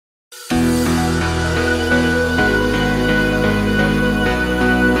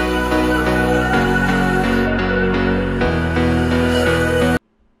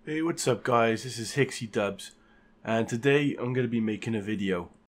What's up guys, this is Hixie Dubs, and today I'm going to be making a video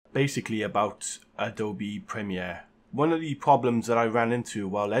basically about Adobe Premiere. One of the problems that I ran into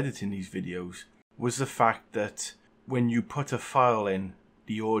while editing these videos was the fact that when you put a file in,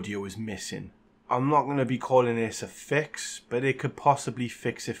 the audio is missing. I'm not going to be calling this a fix, but it could possibly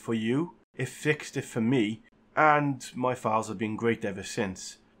fix it for you. It fixed it for me, and my files have been great ever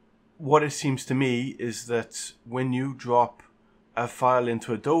since. What it seems to me is that when you drop a file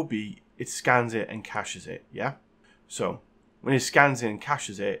into Adobe, it scans it and caches it, yeah? So when it scans it and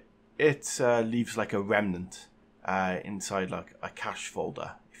caches it, it leaves like a remnant inside like a cache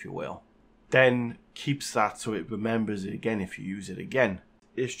folder, if you will. Then keeps that so it remembers it again if you use it again.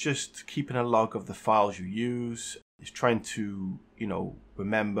 It's just keeping a log of the files you use. It's trying to,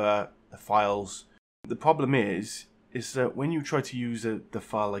 remember the files. The problem is that when you try to use the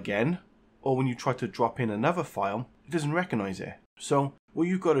file again, or when you try to drop in another file, it doesn't recognize it. So what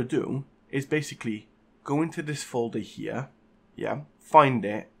you've got to do is basically go into this folder here, yeah, find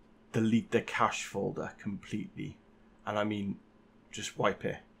it, delete the cache folder completely. And I mean, just wipe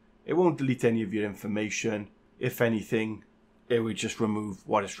it. It won't delete any of your information. If anything, it would just remove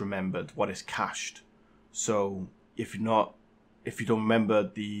what is remembered, what is cached. So if you don't remember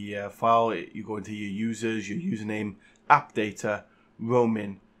the file, you go into your users, your username, app data,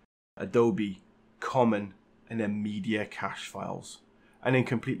 roaming, Adobe, common, and then media cache files, and then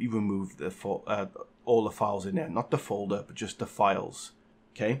completely remove all the files in there, not the folder, but just the files.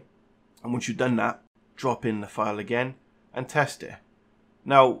 Okay, and once you've done that, drop in the file again and test it.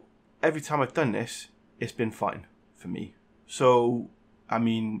 Now, every time I've done this, it's been fine for me. So, I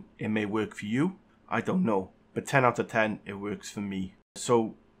mean, it may work for you, I don't know, but 10 out of 10, it works for me.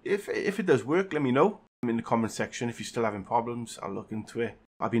 So, if it does work, let me know in the comment section. If you're still having problems, I'll look into it.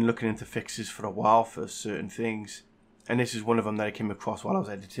 I've been looking into fixes for a while for certain things, and this is one of them that I came across while I was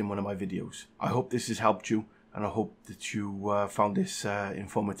editing one of my videos. I hope this has helped you, and I hope that you found this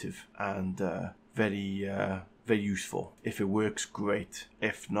informative and very useful. If it works, great.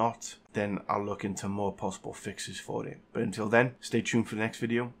 If not, then I'll look into more possible fixes for it. But until then, stay tuned for the next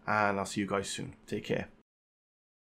video, and I'll see you guys soon. Take care.